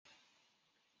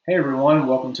Hey everyone,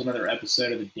 welcome to another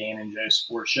episode of the Dan and Joe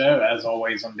Sports Show. As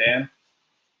always, I'm Dan.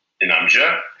 And I'm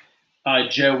Joe.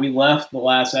 Joe, we left the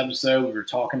last episode. We were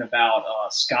talking about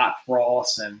Scott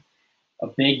Frost and a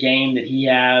big game that he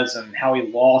has and how he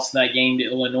lost that game to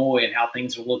Illinois and how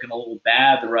things are looking a little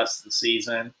bad the rest of the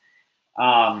season.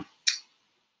 Um,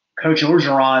 Coach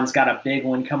Orgeron's got a big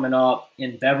one coming up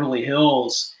in Beverly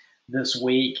Hills this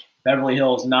week. Beverly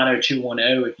Hills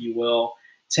 90210, if you will,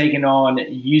 taking on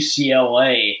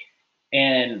UCLA.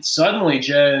 And suddenly,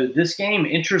 Joe, this game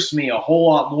interests me a whole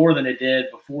lot more than it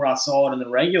did before I saw it in the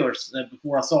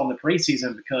before I saw it in the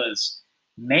preseason. Because,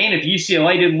 man, if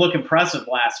UCLA didn't look impressive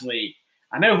last week,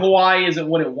 I know Hawaii isn't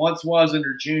what it once was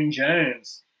under June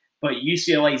Jones, but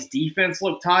UCLA's defense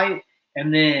looked tight.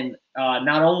 And then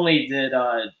not only did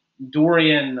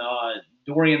Dorian,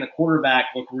 the quarterback,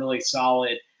 look really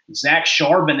solid, Zach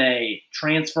Charbonnet,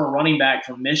 transfer running back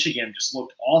from Michigan, just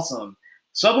looked awesome.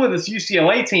 Suddenly, this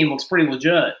UCLA team looks pretty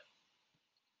legit.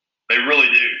 They really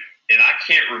do. And I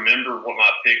can't remember what my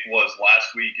pick was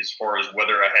last week as far as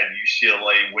whether I had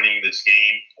UCLA winning this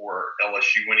game or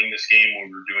LSU winning this game when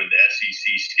we were doing the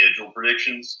SEC schedule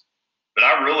predictions. But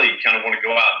I really kind of want to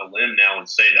go out on a limb now and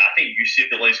say that I think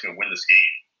UCLA is going to win this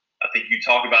game. I think you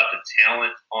talk about the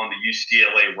talent on the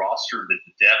UCLA roster, the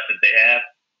depth that they have.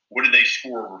 What did they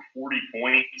score? Over 40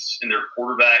 points, and their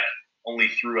quarterback only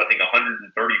threw, I think,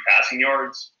 130 passing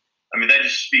yards. I mean, that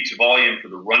just speaks volume for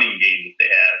the running game that they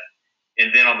have.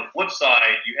 And then on the flip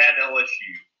side, you had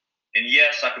LSU. And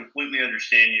yes, I completely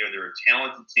understand, they're a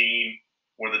talented team,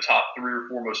 one of the top 3 or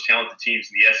 4 most talented teams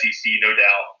in the SEC, no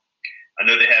doubt. I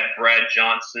know they have Brad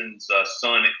Johnson's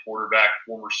son at quarterback,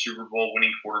 former Super Bowl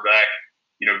winning quarterback,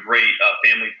 great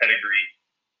family pedigree.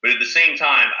 But at the same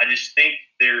time, I just think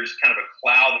there's kind of a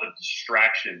cloud of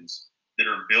distractions that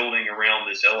are building around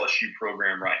this LSU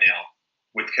program right now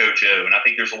with Coach O. And I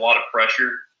think there's a lot of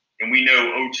pressure. And we know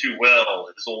O too well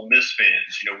as Ole Miss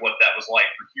fans, what that was like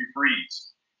for Hugh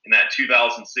Freeze in that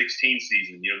 2016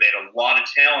 season. They had a lot of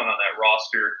talent on that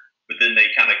roster, but then they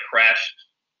kind of crashed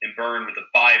and burned with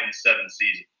a 5-7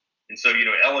 season. And so,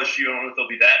 LSU, I don't know if they'll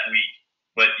be that weak,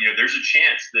 but, there's a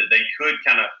chance that they could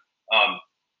kind of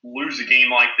lose a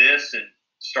game like this and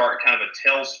start kind of a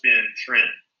tailspin trend.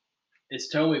 It's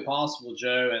totally possible,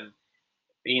 Joe. And,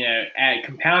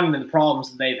 compounding the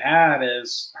problems that they've had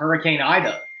is Hurricane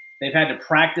Ida. They've had to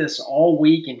practice all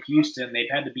week in Houston. They've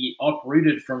had to be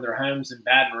uprooted from their homes in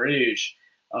Baton Rouge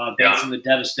based on the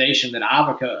devastation that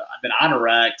Ida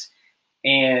wrecked.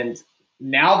 And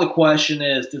now the question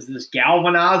is, does this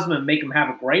galvanize them and make them have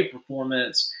a great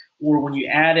performance? Or when you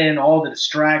add in all the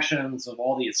distractions of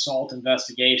all the assault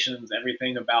investigations,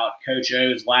 everything about Coach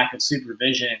O's lack of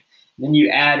supervision, then you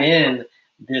add in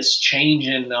this change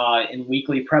in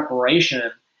weekly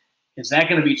preparation, is that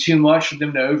going to be too much for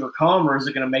them to overcome, or is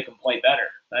it going to make them play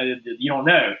better? You don't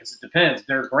know, because it depends. If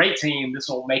they're a great team, this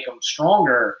will make them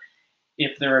stronger.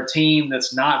 If they're a team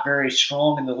that's not very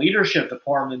strong in the leadership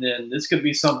department, then this could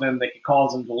be something that could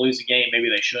cause them to lose a game maybe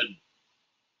they shouldn't.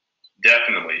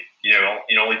 Definitely.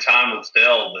 Only time will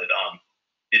tell, but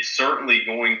it's certainly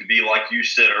going to be, like you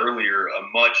said earlier, a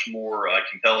much more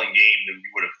compelling game than we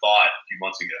would have thought a few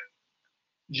months ago.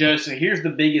 Joe, so here's the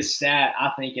biggest stat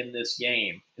I think in this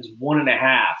game is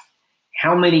 1.5.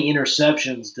 How many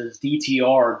interceptions does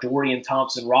DTR, Dorian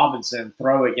Thompson-Robinson,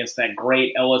 throw against that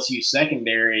great LSU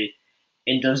secondary?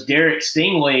 And does Derek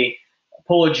Stingley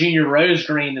pull a Junior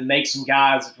Rosegreen and make some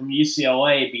guys from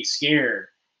UCLA be scared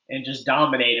and just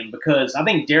dominate him? Because I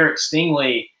think Derek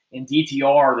Stingley and DTR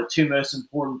are the 2 most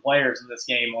important players in this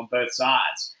game on both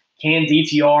sides. Can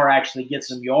DTR actually get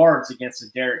some yards against a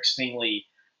Derek Stingley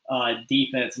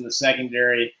defense in the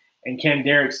secondary? And can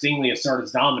Derek Stingley assert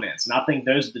his dominance? And I think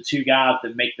those are the 2 guys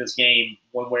that make this game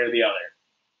one way or the other.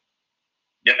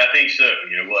 Yeah, I think so.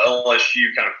 Will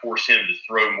LSU kind of force him to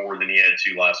throw more than he had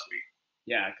to last week?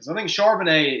 Yeah, because I think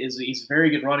Charbonnet he's a very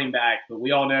good running back, but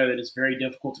we all know that it's very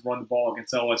difficult to run the ball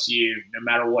against LSU no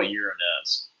matter what year it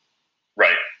is.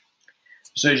 Right.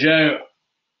 So Joe,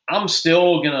 I'm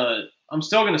still gonna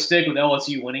stick with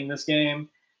LSU winning this game,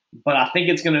 but I think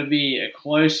it's gonna be a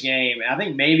close game. I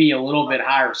think maybe a little bit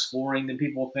higher scoring than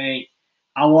people think.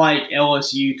 I like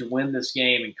LSU to win this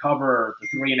game and cover the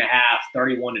 3.5,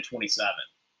 31-27.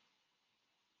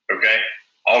 Okay.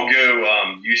 I'll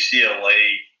go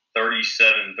UCLA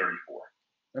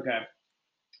 37-34. Okay.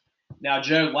 Now,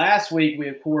 Joe, last week we,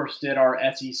 of course, did our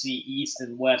SEC East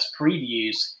and West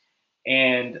previews,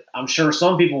 and I'm sure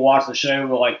some people watched the show and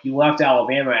were like, you left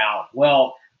Alabama out.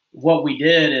 Well, what we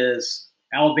did is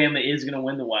Alabama is going to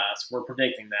win the West. We're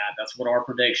predicting that. That's what our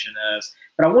prediction is.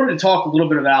 But I wanted to talk a little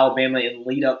bit about Alabama and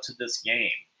lead up to this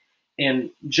game.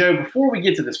 And Joe, before we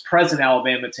get to this present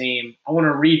Alabama team, I want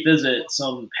to revisit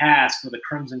some past for the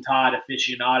Crimson Tide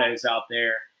aficionados out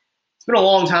there. It's been a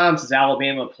long time since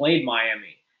Alabama played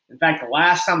Miami. In fact, the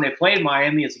last time they played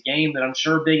Miami is a game that I'm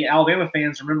sure big Alabama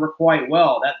fans remember quite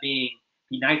well, that being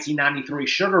the 1993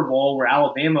 Sugar Bowl, where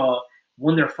Alabama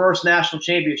won their first national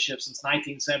championship since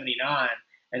 1979.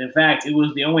 And in fact, it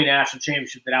was the only national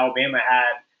championship that Alabama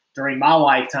had during my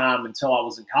lifetime until I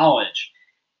was in college.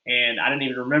 And I didn't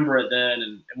even remember it then.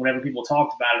 And whenever people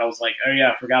talked about it, I was like, oh,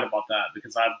 yeah, I forgot about that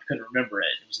because I couldn't remember it.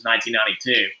 It was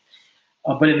 1992.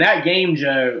 But in that game,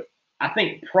 Joe, I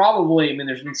think probably,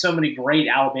 there's been so many great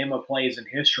Alabama plays in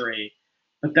history,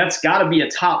 but that's got to be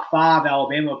a top 5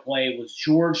 Alabama play was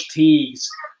George Teague's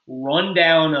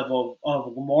rundown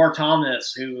of Lamar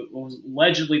Thomas, who was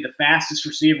allegedly the fastest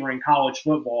receiver in college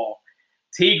football.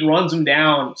 Teague runs him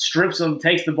down, strips him,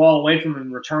 takes the ball away from him,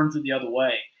 and returns it the other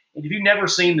way. And if you've never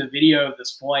seen the video of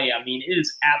this play, it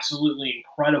is absolutely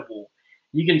incredible.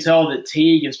 You can tell that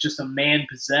Teague is just a man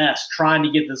possessed trying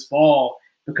to get this ball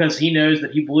because he knows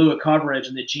that he blew a coverage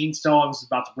and that Gene Stallings is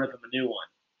about to rip him a new one.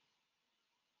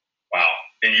 Wow.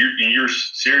 And you're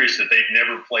serious that they've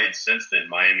never played since then,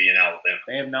 Miami and Alabama?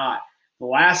 They have not. The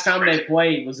last time they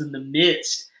played was in the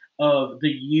midst of the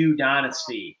U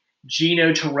Dynasty.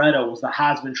 Gino Toretto was the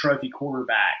Heisman Trophy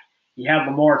quarterback. You have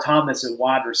Lamar Thomas at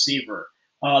wide receiver.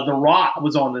 The Rock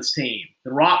was on this team.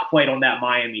 The Rock played on that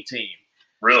Miami team.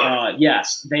 Really?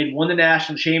 Yes. They'd won the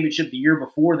national championship the year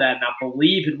before that, and I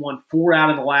believe had won 4 out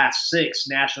of the last 6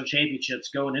 national championships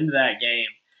going into that game.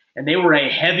 And they were a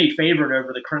heavy favorite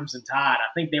over the Crimson Tide.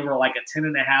 I think they were like a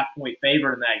 10.5-point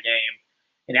favorite in that game.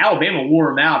 And Alabama wore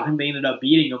them out. I think they ended up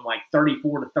beating them like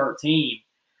 34-13.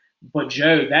 But,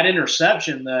 Joe, that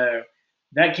interception, though,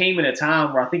 that came at a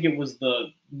time where I think it was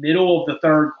the middle of the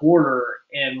third quarter,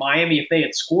 and Miami, if they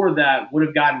had scored that, would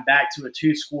have gotten back to a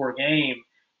 2-score game.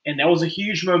 And that was a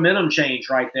huge momentum change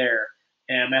right there.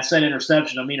 And I said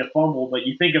interception, I mean a fumble, but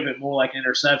you think of it more like an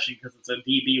interception because it's a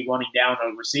DB running down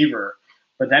a receiver.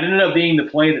 But that ended up being the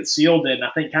play that sealed it, and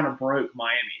I think kind of broke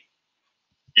Miami.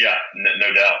 Yeah,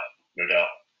 no doubt. No doubt.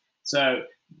 So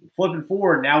flipping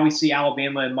forward, now we see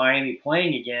Alabama and Miami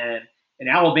playing again. And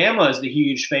Alabama is the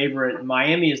huge favorite, and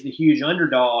Miami is the huge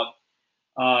underdog.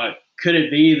 Could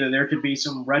it be that there could be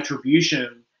some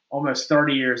retribution almost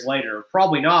 30 years later?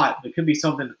 Probably not, but could be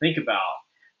something to think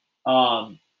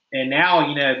about. And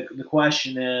now, the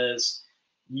question is,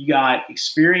 you got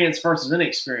experience versus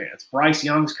inexperience. Bryce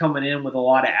Young's coming in with a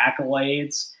lot of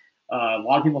accolades. A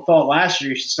lot of people thought last year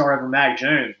he should start over Mac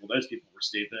Jones. Well, those people were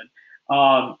stupid.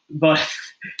 But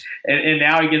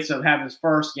now he gets to have his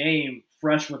first game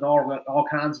fresh with all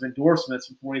kinds of endorsements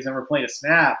before he's ever played a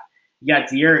snap. You got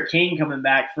D'Eriq King coming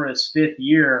back for his 5th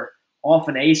year off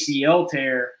an ACL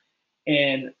tear.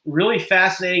 And really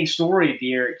fascinating story,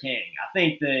 D'Eriq King. I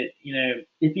think that,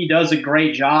 if he does a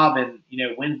great job and,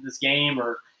 wins this game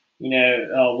or,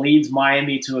 leads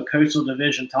Miami to a Coastal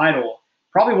Division title,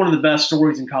 probably one of the best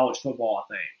stories in college football,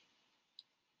 I think.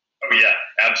 Oh, yeah,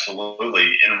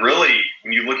 absolutely. And really,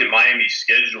 when you look at Miami's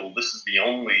schedule, this is the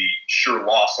only sure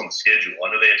loss on the schedule.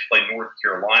 I know they have to play North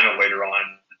Carolina later on,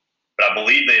 but I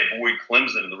believe they avoid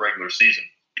Clemson in the regular season.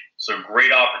 So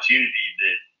great opportunity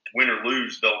that win or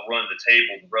lose, they'll run the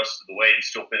table the rest of the way and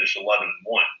still finish 11-1.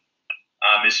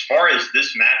 As far as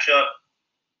this matchup,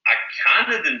 I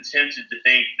kind of am tempted to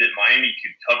think that Miami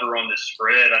could cover on this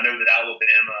spread. I know that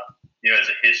Alabama, has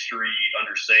a history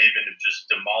under Saban of just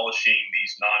demolishing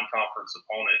these non-conference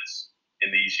opponents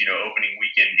in these, opening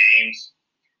weekend games.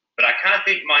 But I kind of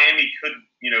think Miami could,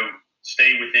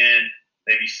 stay within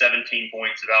maybe 17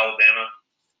 points of Alabama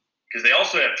because they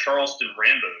also have Charleston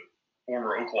Rambo,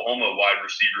 former Oklahoma wide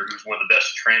receiver, who's one of the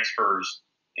best transfers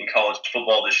in college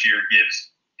football this year, gives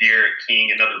D'Eriq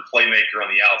King another playmaker on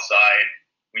the outside.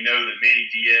 We know that Manny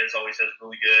Diaz always has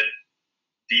really good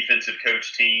defensive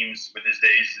coach teams with his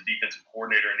days as a defensive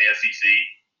coordinator in the SEC.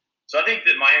 So I think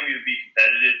that Miami would be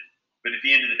competitive, but at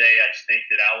the end of the day, I just think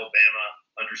that Alabama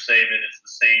under Saban, it's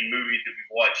the same movie that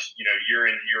we've watched, year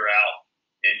in and year out.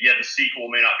 And yeah, the sequel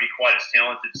may not be quite as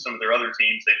talented as some of their other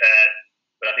teams they've had,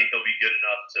 but I think they'll be good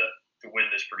enough to win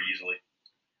this pretty easily.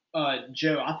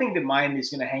 Joe, I think that Miami's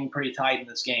going to hang pretty tight in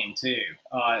this game too.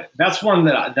 That's one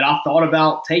that I thought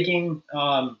about taking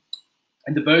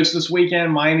in the boats this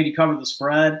weekend, Miami to cover the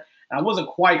spread. I wasn't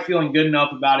quite feeling good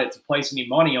enough about it to place any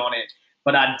money on it,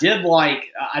 but I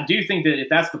do think that if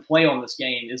that's the play on this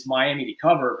game is Miami to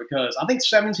cover because I think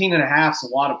 17.5 is a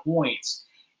lot of points.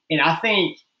 And I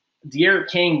think D'Eriq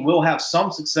King will have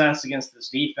some success against this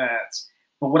defense.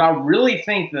 But what I really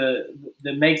think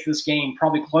that makes this game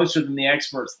probably closer than the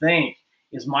experts think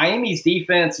is Miami's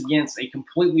defense against a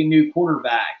completely new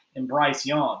quarterback in Bryce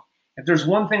Young. If there's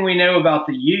one thing we know about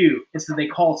the U, it's that they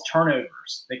cause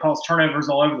turnovers. They cause turnovers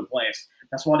all over the place.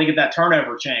 That's why they get that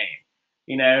turnover chain,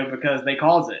 because they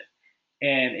cause it.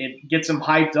 And it gets them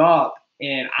hyped up.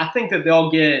 And I think that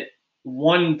they'll get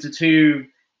 1 to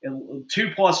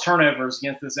 2+ turnovers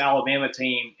against this Alabama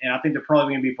team. And I think they're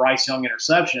probably going to be Bryce Young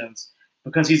interceptions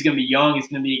because he's going to be young, he's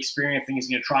going to be experienced, and he's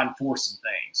going to try and force some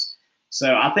things.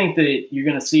 So I think that you're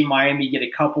going to see Miami get a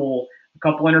couple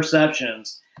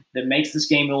interceptions that makes this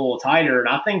game a little tighter. And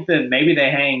I think that maybe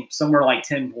they hang somewhere like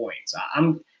 10 points.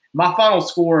 My final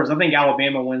score is I think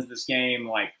Alabama wins this game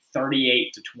like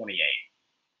 38-28.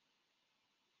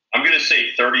 I'm going to say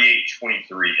 38-23.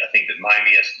 I think that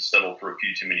Miami has to settle for a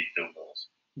few too many field goals.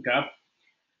 Okay.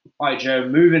 All right, Joe,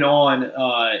 moving on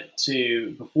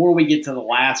to before we get to the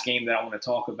last game that I want to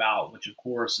talk about, which, of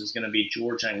course, is going to be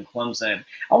Georgia and Clemson,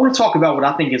 I want to talk about what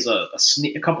I think is a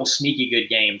couple sneaky good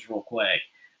games real quick.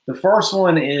 The first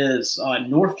one is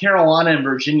North Carolina and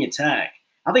Virginia Tech.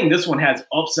 I think this one has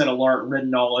upset alert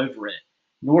written all over it.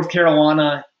 North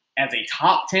Carolina as a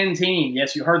top 10 team.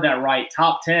 Yes, you heard that right,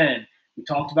 top 10. We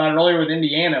talked about it earlier with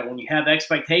Indiana. When you have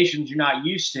expectations you're not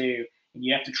used to, and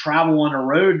you have to travel in a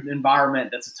road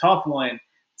environment that's a tough one, it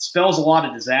spells a lot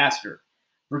of disaster.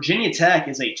 Virginia Tech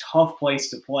is a tough place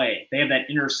to play. They have that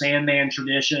inner Sandman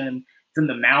tradition. It's in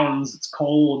the mountains. It's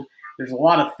cold. There's a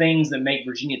lot of things that make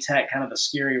Virginia Tech kind of a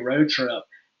scary road trip.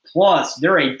 Plus,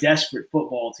 they're a desperate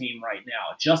football team right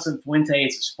now. Justin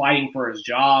Fuentes is fighting for his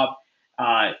job.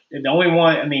 The only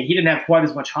one, he didn't have quite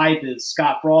as much hype as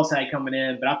Scott Frost had coming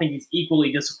in, but I think he's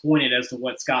equally disappointed as to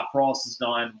what Scott Frost has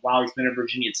done while he's been at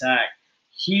Virginia Tech.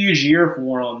 Huge year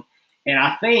for him. And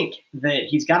I think that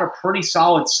he's got a pretty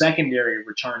solid secondary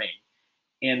returning.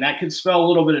 And that could spell a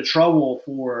little bit of trouble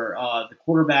for the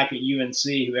quarterback at UNC,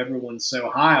 who everyone's so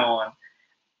high on.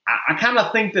 I kind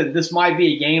of think that this might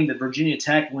be a game that Virginia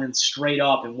Tech wins straight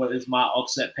up in what is my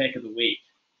upset pick of the week.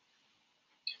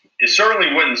 It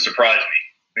certainly wouldn't surprise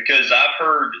me because I've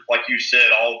heard, like you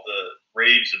said, all the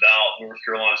raves about North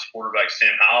Carolina's quarterback,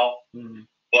 Sam Howell. Mm-hmm.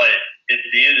 But at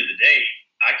the end of the day,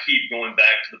 I keep going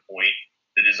back to the point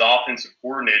that his offensive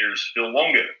coordinator is Phil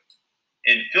Longo.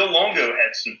 And Phil Longo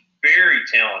had some very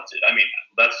talented,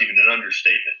 that's even an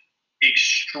understatement,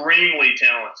 extremely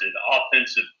talented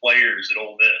offensive players at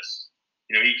Ole Miss.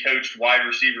 He coached wide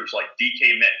receivers like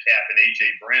DK Metcalf and A.J.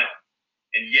 Brown,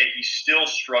 and yet he still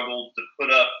struggled to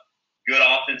put up good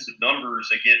offensive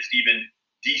numbers against even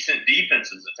decent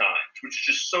defenses at times, which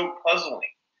is just so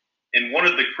puzzling. And one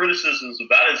of the criticisms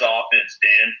about his offense,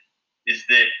 Dan, is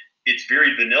that it's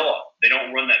very vanilla. They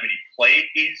don't run that many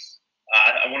plays.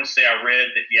 I want to say I read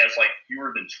that he has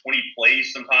fewer than 20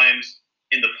 plays sometimes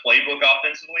in the playbook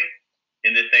offensively,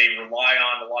 and that they rely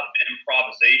on a lot of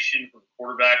improvisation from the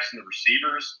quarterbacks and the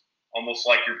receivers, almost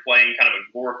like you're playing kind of a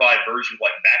glorified version of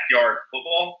backyard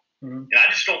football. Mm-hmm. And I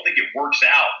just don't think it works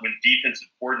out when defensive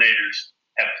coordinators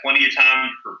have plenty of time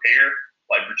to prepare.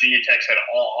 Like Virginia Tech's had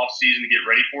all offseason to get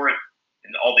ready for it,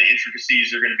 and all the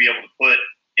intricacies they're going to be able to put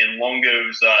in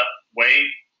Longo's way.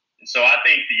 And so I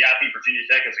think Virginia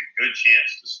Tech has a good chance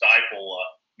to stifle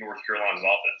North Carolina's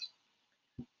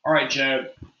offense. All right, Joe.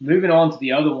 Moving on to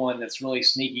the other one that's really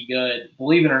sneaky good.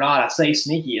 Believe it or not, I say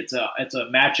sneaky. It's a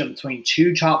matchup between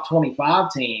two top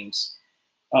 25 teams.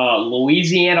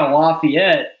 Louisiana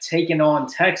Lafayette taking on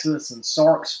Texas in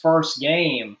Sark's first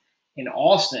game in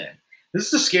Austin. This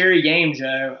is a scary game,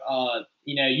 Joe.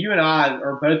 You and I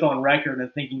are both on record in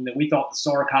thinking that we thought the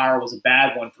Sark hire was a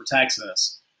bad one for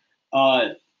Texas.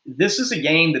 This is a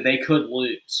game that they could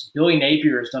lose. Billy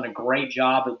Napier has done a great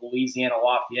job at Louisiana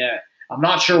Lafayette. I'm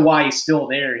not sure why he's still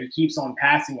there. He keeps on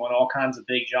passing on all kinds of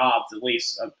big jobs, at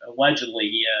least allegedly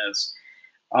he is.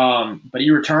 But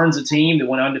he returns a team that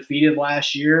went undefeated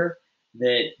last year,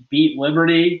 that beat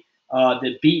Liberty,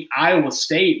 that beat Iowa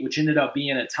State, which ended up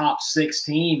being a top 6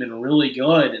 team and really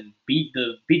good, and beat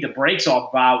the brakes off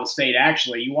of Iowa State.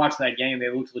 Actually, you watch that game; they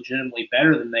looked legitimately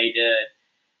better than they did.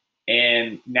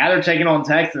 And now they're taking on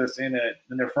Texas in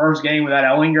their first game without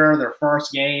Ellinger, their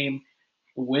first game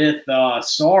with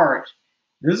Sark.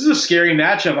 This is a scary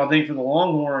matchup, I think, for the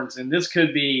Longhorns, and this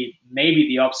could be maybe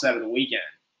the upset of the weekend.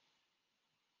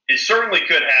 It certainly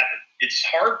could happen. It's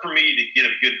hard for me to get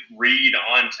a good read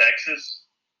on Texas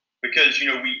because,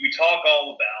 we talk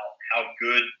all about how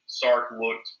good Sark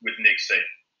looked with Nick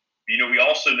Saban. We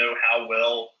also know how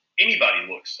well anybody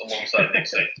looks alongside Nick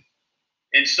Saban.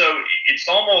 And so it's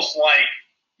almost like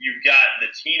you've got the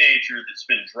teenager that's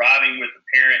been driving with the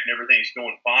parent and everything's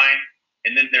going fine,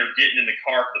 and then they're getting in the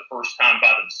car for the first time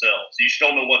by themselves. You just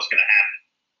don't know what's going to happen.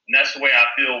 And that's the way I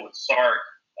feel with Sark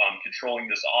controlling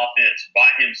this offense by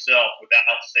himself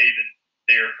without Saban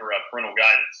there for parental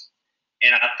guidance.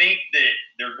 And I think that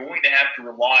they're going to have to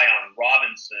rely on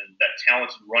Robinson, that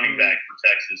talented running back for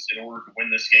Texas, in order to win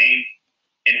this game.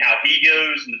 And how he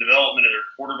goes and the development of their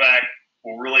quarterback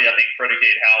will really, I think,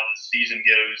 predicate how the season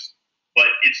goes.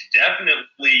 But it's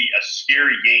definitely a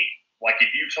scary game. Like, if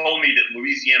you told me that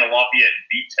Louisiana Lafayette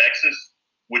beat Texas,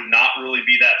 would not really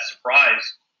be that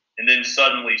surprised. And then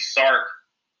suddenly Sark,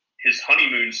 his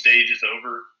honeymoon stage is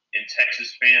over, and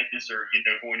Texas fans are,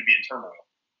 going to be in turmoil.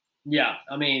 Yeah,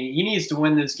 I mean, he needs to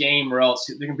win this game, or else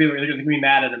they're going to be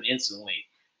mad at him instantly.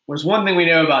 There's one thing we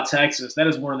know about Texas: that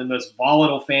is one of the most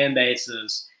volatile fan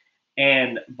bases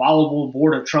and volatile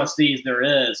board of trustees there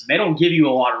is. They don't give you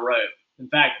a lot of rope. In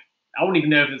fact, I wouldn't even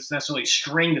know if it's necessarily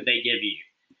string that they give you.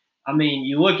 I mean,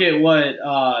 you look at what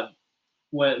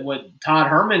Todd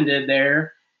Herman did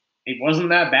there. It wasn't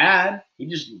that bad. He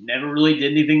just never really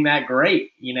did anything that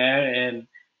great, and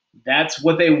that's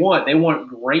what they want. They want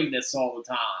greatness all the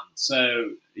time. So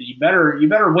you better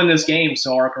win this game,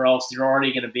 Sark, or else you're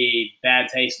already going to be bad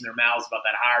taste in their mouths about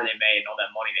that hire they made and all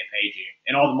that money they paid you,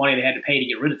 and all the money they had to pay to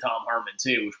get rid of Tom Herman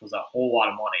too, which was a whole lot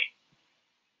of money.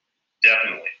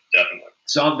 Definitely.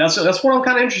 So that's what I'm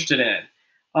kind of interested in.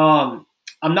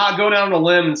 I'm not going out on a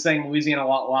limb and saying Louisiana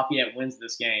Lafayette wins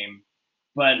this game,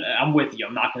 but I'm with you.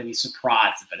 I'm not going to be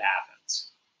surprised if it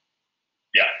happens.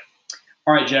 Yeah.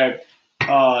 All right, Joe.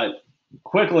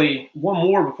 Quickly, one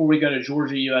more before we go to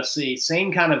Georgia USC.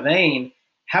 Same kind of vein.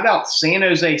 How about San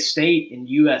Jose State and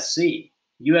USC?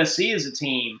 USC is a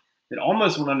team that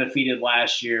almost went undefeated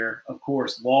last year. Of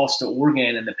course, lost to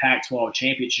Oregon in the Pac-12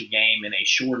 championship game in a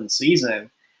shortened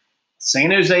season.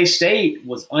 San Jose State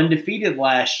was undefeated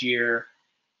last year,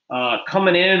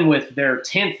 coming in with their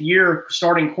 10th year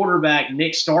starting quarterback,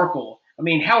 Nick Starkel. I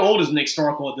mean, how old is Nick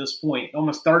Starkel at this point?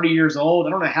 Almost 30 years old. I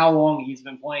don't know how long he's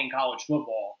been playing college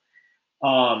football.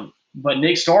 But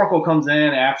Nick Starkel comes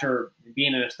in after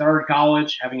being in his third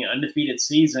college, having an undefeated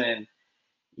season.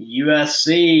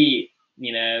 USC,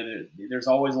 there's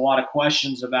always a lot of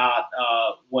questions about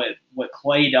what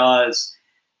Clay does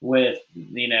with,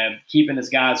 keeping his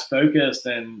guys focused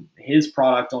and his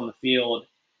product on the field.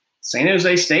 San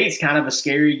Jose State's kind of a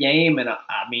scary game, and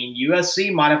I mean,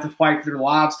 USC might have to fight for their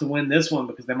lives to win this one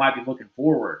because they might be looking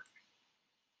forward.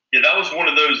 Yeah, that was one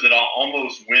of those that I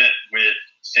almost went with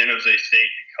San Jose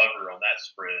State to cover on that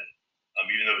spread,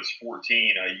 even though it's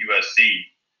 14 USC.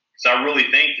 So I really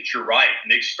think that you're right.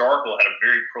 Nick Starkel had a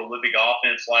very prolific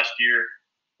offense last year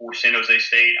for San Jose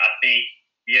State. I think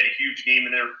he had a huge game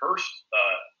in their first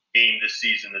game this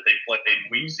season that they played in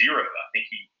week 0. I think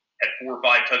he had 4 or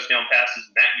 5 touchdown passes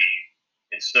in that game.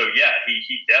 And so, yeah,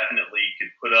 he definitely could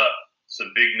put up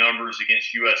some big numbers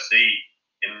against USC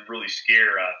and really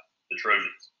scare the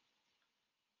Trojans.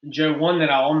 Joe, one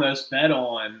that I almost bet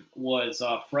on was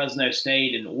Fresno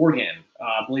State and Oregon.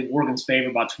 I believe Oregon's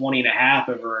favored by 20.5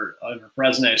 over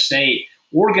Fresno State.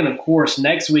 Oregon, of course,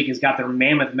 next week has got their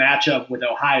mammoth matchup with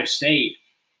Ohio State,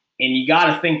 and you got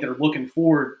to think they're looking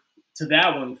forward to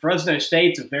that one. Fresno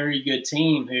State's a very good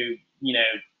team who,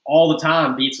 all the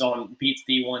time beats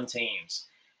D1 teams.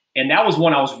 And that was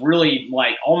one I was really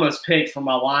almost picked for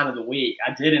my line of the week.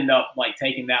 I did end up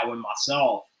taking that one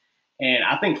myself. And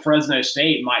I think Fresno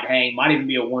State might even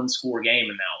be a 1-score game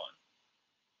in that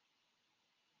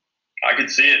one. I could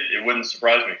see it. It wouldn't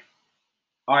surprise me.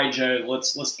 All right, Joe,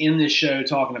 let's end this show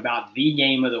talking about the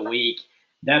game of the week.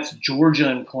 That's Georgia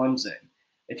and Clemson.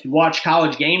 If you watched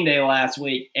College Game Day last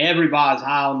week, everybody's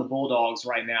high on the Bulldogs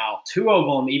right now. 2 of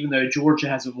them, even though Georgia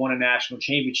hasn't won a national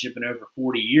championship in over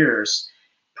 40 years,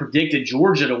 predicted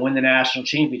Georgia to win the national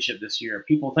championship this year.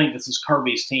 People think this is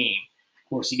Kirby's team. Of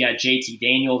course, you got JT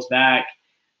Daniels back.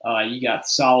 You got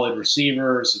solid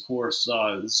receivers. Of course,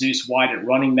 Zeus White at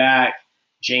running back,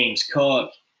 James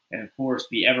Cook, and, of course,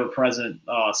 the ever-present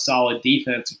solid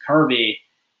defense of Kirby.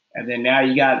 And then now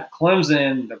you got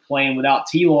Clemson. They're playing without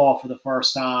T-Law for the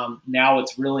first time. Now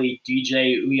it's really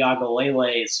DJ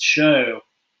Uiagalelei's show.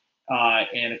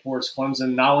 And, of course,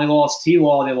 Clemson not only lost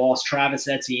T-Law, they lost Travis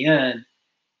Etienne.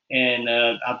 And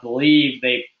I believe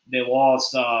they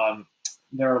lost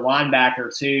their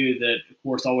linebacker, too, that, of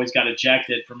course, always got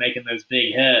ejected for making those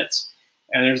big hits.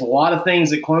 And there's a lot of things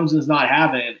that Clemson's not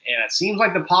having. And it seems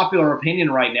like the popular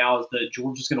opinion right now is that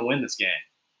Georgia's going to win this game.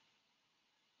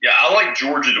 Yeah, I like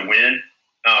Georgia to win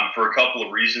for a couple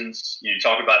of reasons. You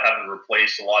talk about having to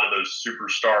replace a lot of those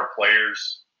superstar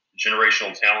players,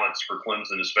 generational talents for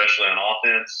Clemson, especially on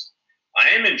offense. I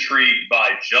am intrigued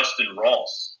by Justin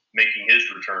Ross making his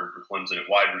return for Clemson at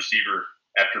wide receiver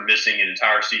after missing an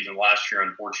entire season last year,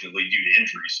 unfortunately, due to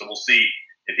injury. So we'll see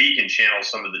if he can channel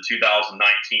some of the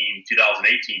 2019,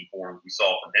 2018 form we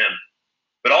saw from him.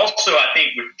 But also, I think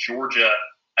with Georgia,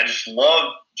 I just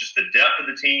love just the depth of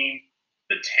the team,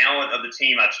 the talent of the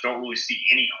team. I just don't really see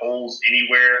any holes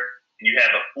anywhere. And you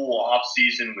have a full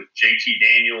offseason with JT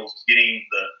Daniels getting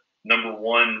the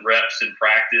 #1 reps in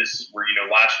practice, where,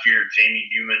 last year Jamie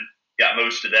Newman got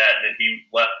most of that, and then he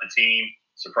left the team,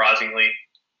 surprisingly.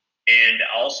 And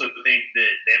I also think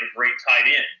that they have a great tight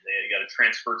end. They got a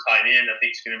transfer tight end I think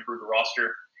it's going to improve the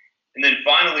roster. And then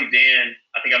finally, Dan,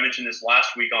 I think I mentioned this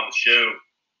last week on the show,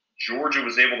 Georgia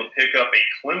was able to pick up a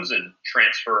Clemson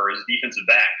transfer as a defensive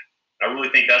back. I really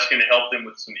think that's going to help them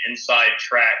with some inside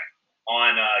track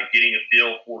on getting a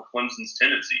feel for Clemson's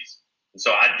tendencies. And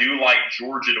so I do like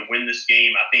Georgia to win this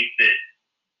game. I think that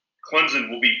Clemson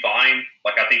will be fine.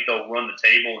 I think they'll run the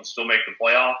table and still make the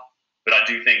playoff. But I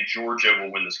do think Georgia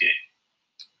will win this game.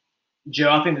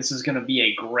 Joe, I think this is going to be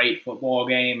a great football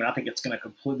game, and I think it's going to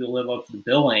completely live up to the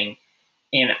billing.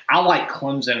 And I like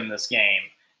Clemson in this game.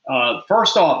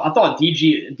 First off, I thought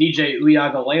DJ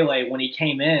Uiagalelei, when he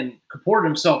came in, comported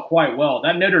himself quite well.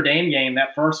 That Notre Dame game,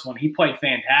 that first one, he played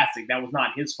fantastic. That was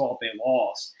not his fault they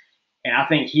lost. And I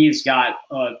think he's got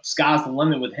sky's the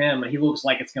limit with him, and he looks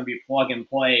like it's going to be plug and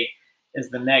play as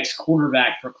the next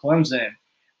quarterback for Clemson.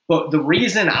 But the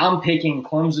reason I'm picking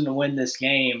Clemson to win this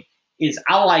game is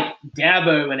I like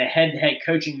Dabo in a head-to-head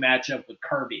coaching matchup with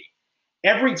Kirby.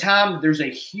 Every time there's a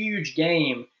huge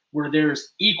game where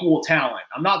there's equal talent,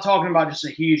 I'm not talking about just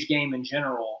a huge game in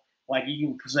general. Like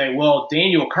you can say, well,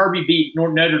 Daniel Kirby beat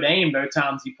Notre Dame both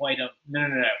times he played them.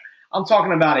 No. I'm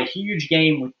talking about a huge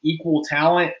game with equal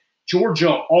talent. Georgia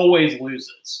always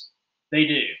loses. They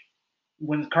do.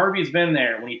 When Kirby's been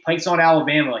there, when he takes on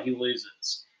Alabama, he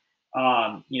loses.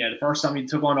 The first time he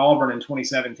took on Auburn in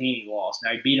 2017, he lost.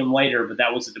 Now, he beat them later, but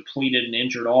that was a depleted and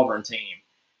injured Auburn team.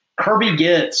 Kirby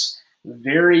gets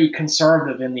very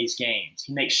conservative in these games.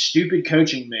 He makes stupid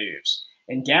coaching moves.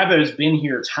 And Dabo's been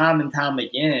here time and time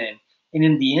again. And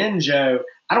in the end, Joe,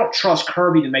 I don't trust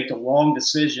Kirby to make the wrong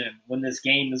decision when this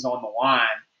game is on the line.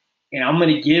 And I'm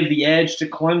going to give the edge to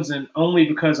Clemson only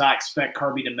because I expect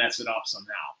Kirby to mess it up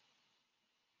somehow.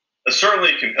 That's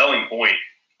certainly a compelling point.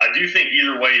 I do think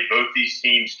either way, both these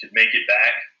teams could make it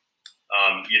back.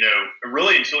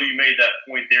 Really until you made that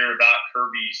point there about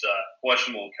Kirby's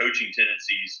questionable coaching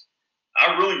tendencies,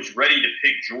 I really was ready to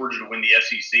pick Georgia to win the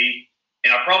SEC,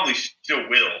 and I probably still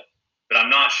will. But I'm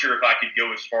not sure if I could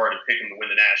go as far to pick them to win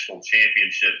the national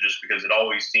championship just because it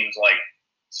always seems like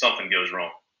something goes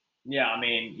wrong. Yeah, I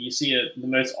mean, you see the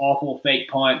most awful fake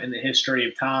punt in the history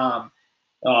of time,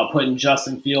 putting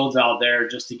Justin Fields out there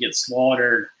just to get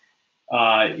slaughtered.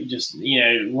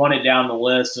 Run it down the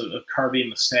list of Kirby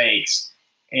mistakes.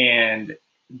 And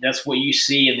that's what you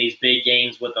see in these big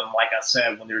games with them, like I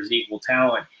said, when there's equal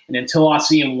talent. And until I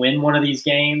see him win one of these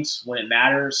games when it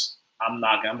matters, I'm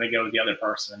going to go with the other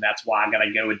person. And that's why I got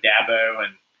to go with Dabo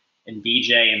and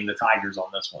DJ and the Tigers on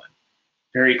this one.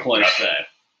 Very close, though.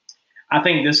 I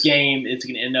think this game is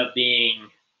going to end up being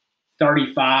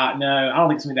 35. No, I don't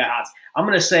think it's going to be that high. I'm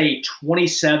going to say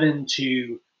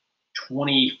 27-24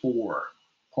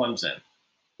 Clemson.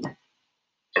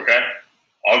 Okay.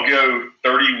 I'll go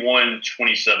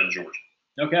 31-27 Georgia.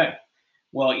 Okay.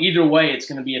 Well, either way, it's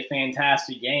going to be a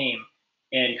fantastic game.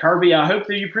 And Kirby, I hope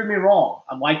that you prove me wrong.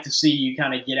 I'd like to see you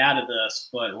kind of get out of this,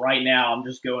 but right now I'm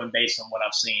just going based on what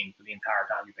I've seen for the entire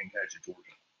time you've been coach at Georgia.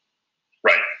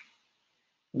 Right.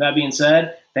 With that being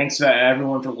said, thanks to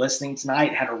everyone for listening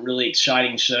tonight. Had a really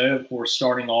exciting show. Of course,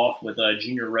 starting off with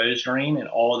Junior Rose Dream, and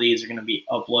all of these are going to be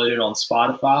uploaded on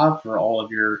Spotify for all of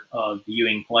your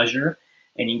viewing pleasure.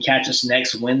 And you can catch us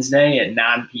next Wednesday at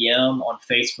 9 p.m. on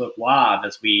Facebook Live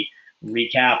as we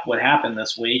recap what happened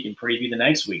this week and preview the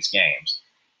next week's games.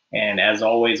 And as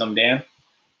always, I'm Dan.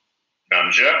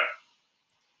 I'm Jeff.